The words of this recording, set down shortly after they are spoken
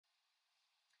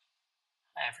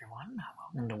Everyone,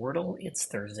 welcome to Wordle. It's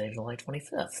Thursday, July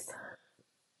 25th.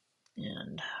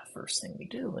 And first thing we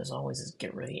do, as always, is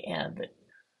get rid of the ad that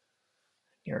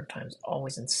New York Times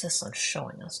always insists on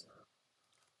showing us.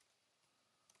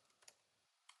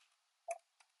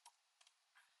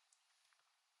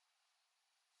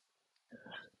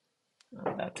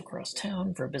 I'm about to cross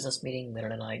town for a business meeting. Later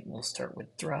tonight, we'll start with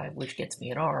Thrive, which gets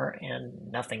me an R,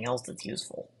 and nothing else that's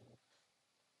useful.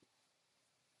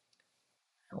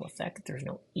 Well, the fact that there's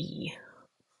no E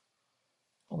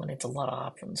eliminates a lot of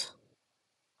options.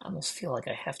 I almost feel like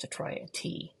I have to try a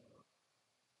T.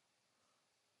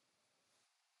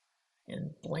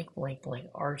 And blank blank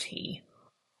blank RT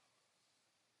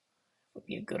would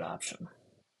be a good option.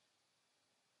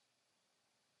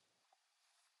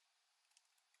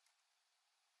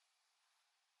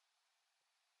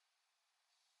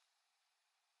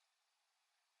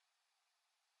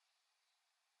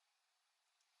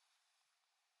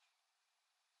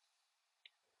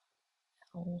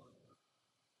 Oh.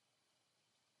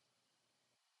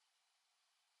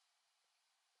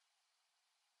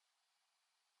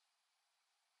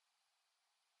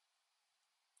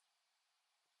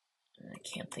 I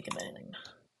can't think of anything.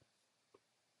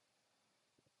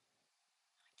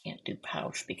 Can't do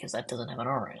pouch because that doesn't have an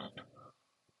R in it.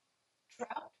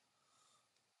 Trout.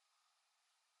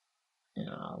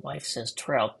 Life says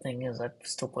trout. Thing is, that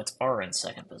still puts R in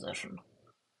second position.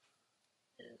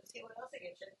 Let's see what else I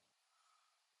get you.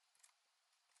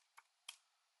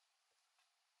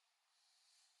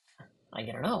 I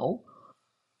get an O.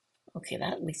 Okay,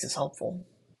 that at least is helpful.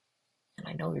 And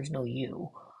I know there's no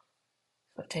U.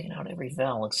 So I've taken out every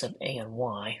vowel except A and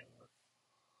Y.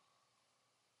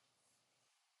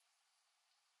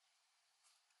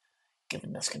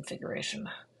 Given this configuration.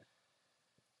 If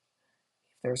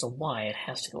there's a Y, it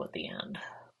has to go at the end.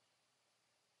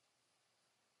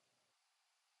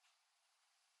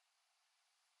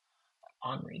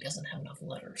 Henri doesn't have enough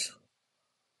letters.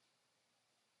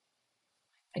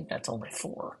 I think that's only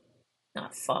 4,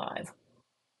 not 5.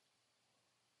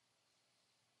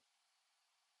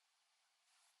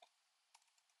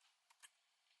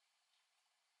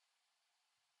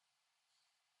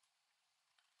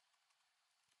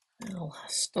 Well,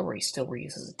 story still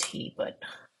reuses a T, but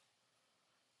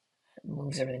it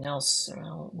moves everything else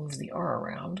around. It moves the R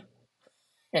around.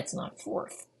 It's not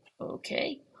fourth.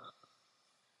 Okay.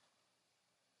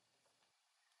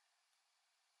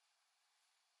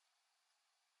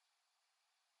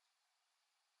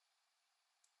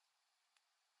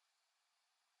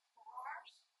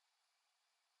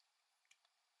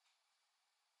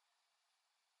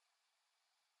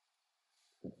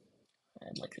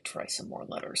 I'd like to try some more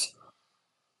letters.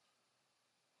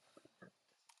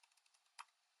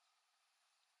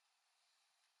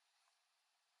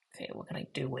 Okay, what can I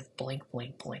do with blank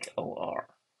blank blank OR?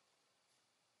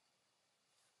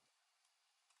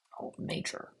 Oh,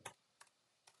 major.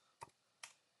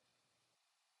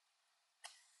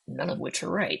 None of which are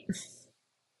right.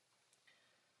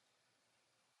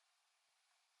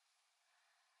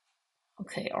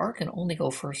 Okay, R can only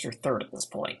go first or third at this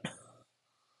point.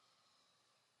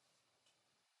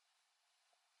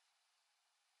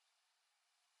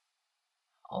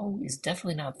 O is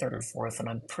definitely not third or fourth, and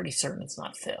I'm pretty certain it's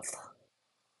not fifth.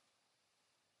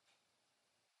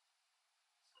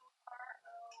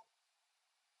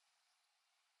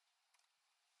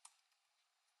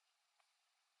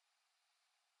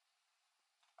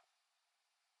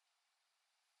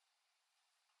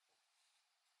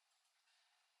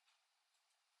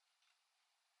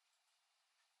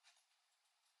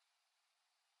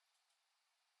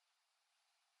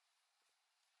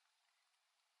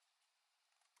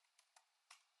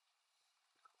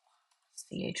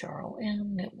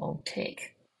 CHRON, it won't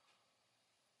take.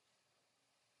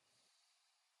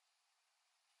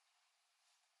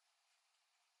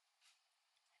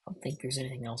 I don't think there's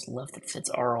anything else left that fits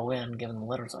RON given the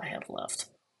letters I have left. Is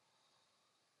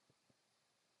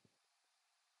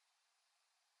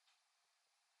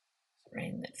there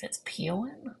anything that fits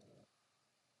PON?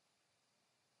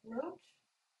 Roach.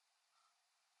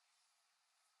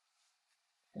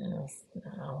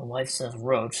 Life says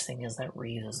roach, thing is that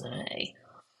reuses an A.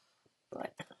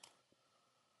 But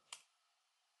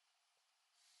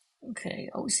okay,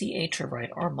 OCH are right.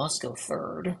 R must go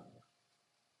third.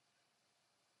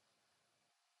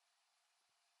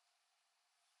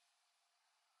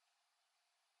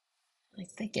 I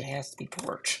think it has to be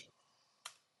porch.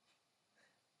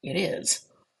 It is.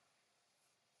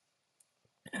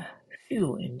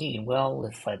 Phew, indeed. Well,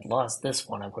 if I'd lost this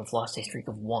one, I would have lost a streak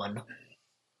of 1.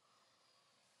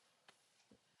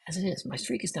 As it is, my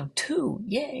streak is down 2.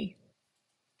 Yay!